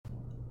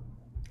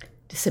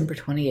December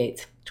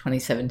 28th,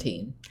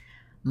 2017.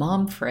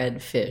 Mom, Fred,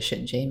 Fish,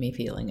 and Jamie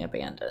feeling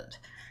abandoned.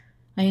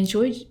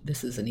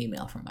 This is an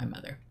email from my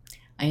mother.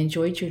 I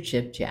enjoyed your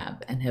jib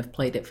jab and have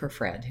played it for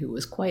Fred, who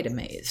was quite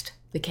amazed.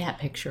 The cat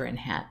picture and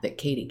hat that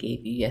Katie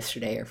gave you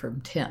yesterday are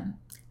from Tim.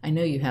 I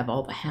know you have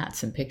all the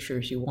hats and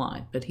pictures you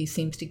want, but he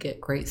seems to get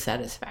great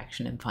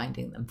satisfaction in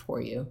finding them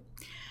for you.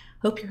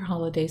 Hope your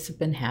holidays have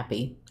been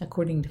happy.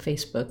 According to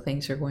Facebook,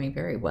 things are going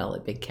very well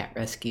at Big Cat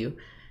Rescue,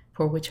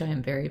 for which I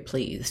am very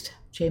pleased.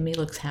 Jamie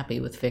looks happy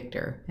with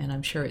Victor, and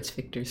I'm sure it's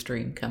Victor's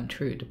dream come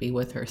true to be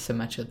with her so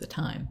much of the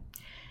time.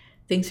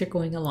 Things are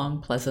going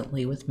along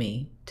pleasantly with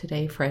me.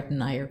 Today, Fred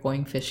and I are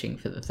going fishing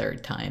for the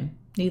third time.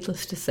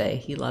 Needless to say,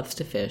 he loves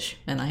to fish,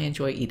 and I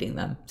enjoy eating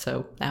them,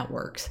 so that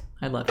works.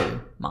 I love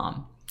you,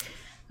 Mom.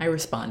 I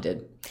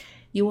responded,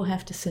 you will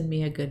have to send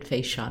me a good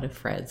face shot of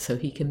Fred so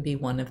he can be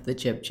one of the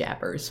jib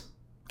jabbers.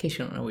 In case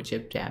you don't know what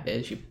jib jab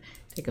is, you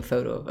take a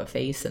photo of a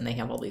face and they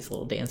have all these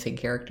little dancing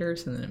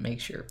characters, and then it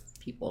makes your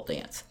people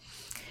dance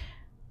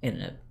in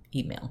an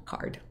email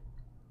card.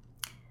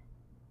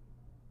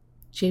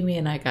 Jamie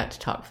and I got to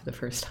talk for the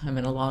first time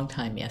in a long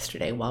time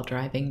yesterday while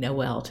driving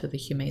Noelle to the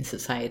Humane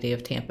Society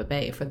of Tampa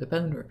Bay for the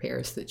bone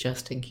repairs that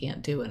Justin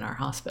can't do in our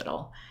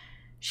hospital.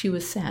 She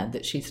was sad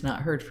that she's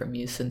not heard from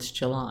you since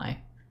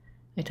July.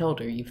 I told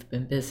her you've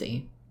been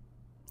busy.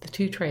 The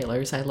 2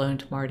 trailers I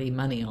loaned Marty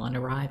money on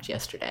arrived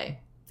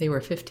yesterday. They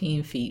were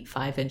 15 feet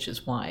 5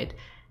 inches wide,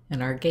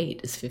 and our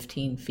gate is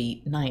 15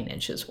 feet 9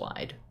 inches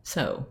wide.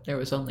 So there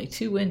was only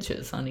 2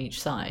 inches on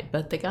each side,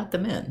 but they got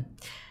them in.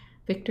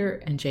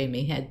 Victor and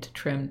Jamie had to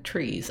trim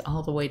trees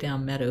all the way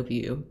down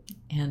Meadowview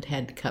and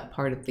had to cut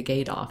part of the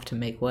gate off to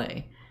make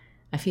way.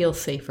 I feel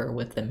safer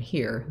with them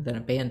here than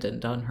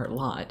abandoned on her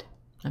lot.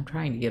 I'm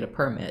trying to get a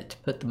permit to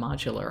put the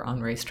modular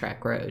on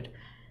Racetrack Road.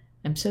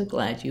 I'm so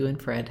glad you and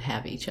Fred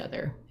have each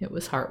other. It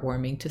was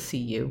heartwarming to see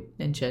you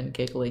and Jen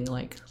giggling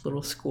like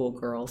little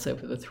schoolgirls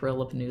over the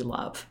thrill of new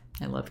love.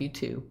 I love you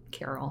too,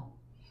 Carole.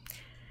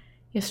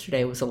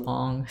 Yesterday was a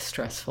long,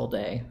 stressful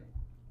day.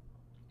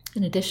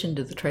 In addition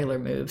to the trailer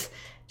moves,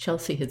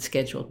 Chelsea had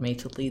scheduled me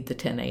to lead the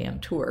 10 a.m.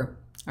 tour.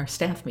 Our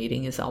staff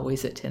meeting is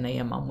always at 10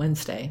 a.m. on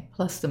Wednesday,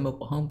 plus the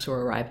mobile homes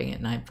were arriving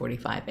at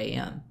 9:45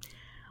 a.m.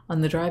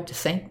 On the drive to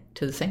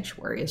the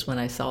sanctuary is when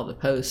I saw the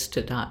post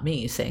to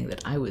 .me saying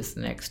that I was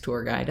the next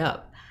tour guide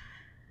up.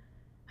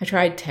 I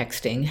tried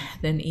texting,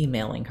 then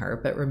emailing her,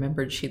 but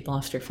remembered she'd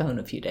lost her phone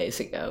a few days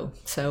ago,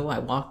 so I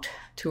walked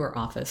to her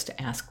office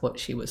to ask what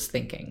she was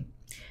thinking.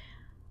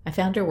 I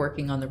found her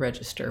working on the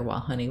register while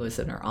Honey was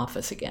in her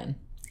office again.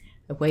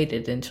 I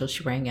waited until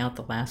she rang out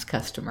the last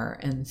customer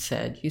and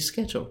said, you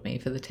scheduled me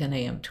for the 10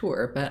 a.m.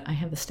 tour, but I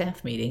have a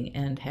staff meeting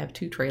and have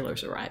 2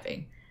 trailers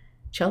arriving.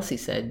 Chelsea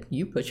said,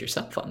 you put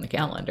yourself on the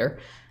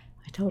calendar.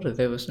 I told her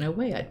there was no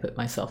way I'd put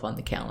myself on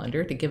the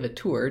calendar to give a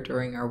tour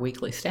during our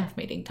weekly staff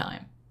meeting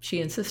time.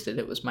 She insisted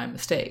it was my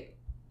mistake.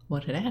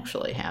 What had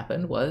actually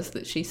happened was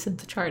that she sent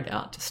the chart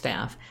out to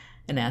staff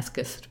and asked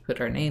us to put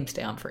our names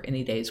down for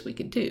any days we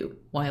could do,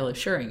 while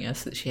assuring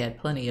us that she had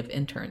plenty of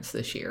interns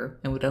this year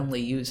and would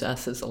only use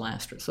us as a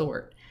last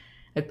resort.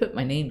 I put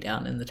my name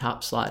down in the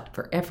top slot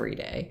for every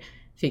day,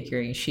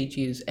 figuring she'd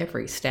use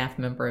every staff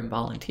member and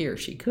volunteer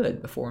she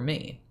could before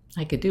me.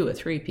 I could do a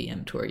 3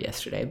 p.m. tour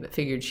yesterday, but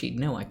figured she'd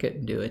know I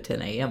couldn't do a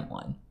 10 a.m.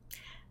 one.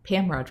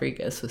 Pam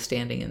Rodriguez was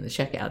standing in the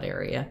checkout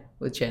area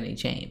with Jenny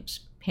James.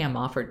 Pam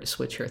offered to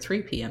switch her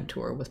 3 p.m.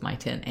 tour with my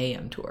 10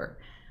 a.m. tour.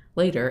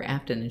 Later,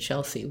 Afton and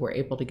Chelsea were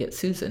able to get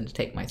Susan to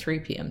take my 3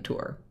 p.m.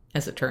 tour.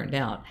 As it turned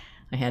out,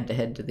 I had to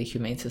head to the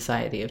Humane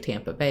Society of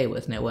Tampa Bay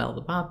with Noelle the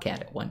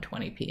Bobcat at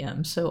 1:20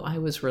 p.m., so I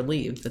was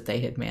relieved that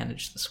they had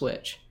managed the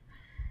switch.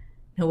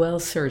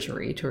 Noelle's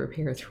surgery to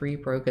repair 3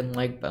 broken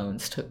leg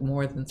bones took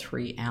more than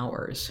 3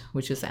 hours,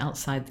 which is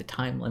outside the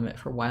time limit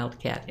for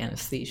wildcat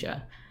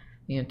anesthesia.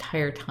 The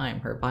entire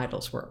time, her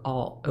vitals were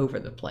all over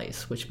the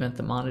place, which meant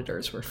the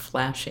monitors were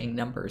flashing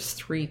numbers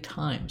 3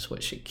 times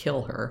what should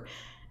kill her,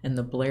 and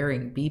the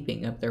blaring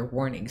beeping of their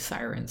warning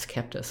sirens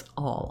kept us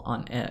all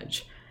on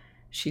edge.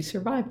 She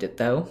survived it,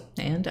 though,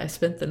 and I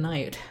spent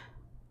the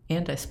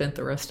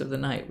rest of the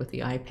night with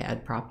the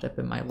iPad propped up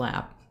in my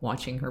lap,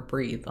 watching her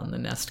breathe on the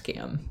Nest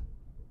Cam.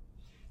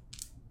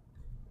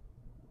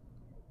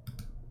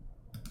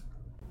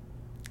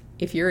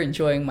 If you're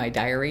enjoying my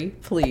diary,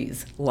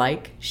 please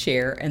like,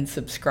 share, and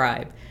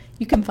subscribe.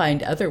 You can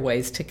find other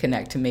ways to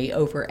connect to me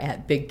over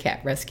at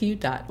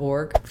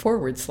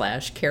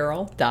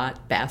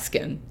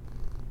bigcatrescue.org/Carole.Baskin.